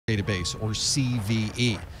Database, or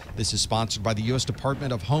CVE. This is sponsored by the U.S.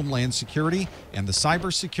 Department of Homeland Security and the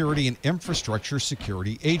Cybersecurity and Infrastructure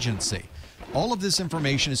Security Agency. All of this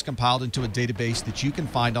information is compiled into a database that you can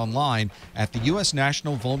find online at the U.S.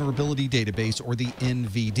 National Vulnerability Database, or the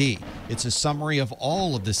NVD. It's a summary of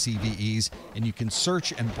all of the CVEs, and you can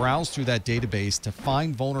search and browse through that database to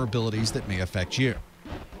find vulnerabilities that may affect you.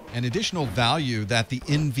 An additional value that the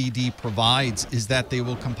NVD provides is that they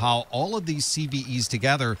will compile all of these CVEs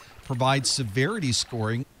together, provide severity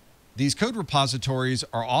scoring. These code repositories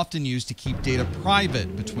are often used to keep data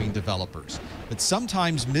private between developers, but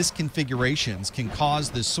sometimes misconfigurations can cause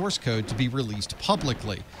this source code to be released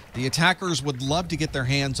publicly. The attackers would love to get their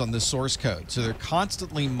hands on this source code, so they're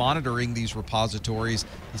constantly monitoring these repositories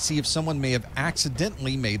to see if someone may have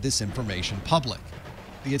accidentally made this information public.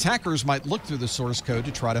 The attackers might look through the source code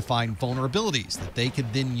to try to find vulnerabilities that they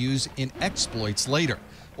could then use in exploits later,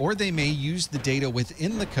 or they may use the data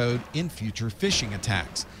within the code in future phishing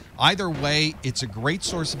attacks. Either way, it's a great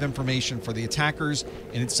source of information for the attackers,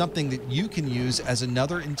 and it's something that you can use as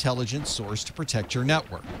another intelligence source to protect your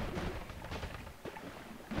network.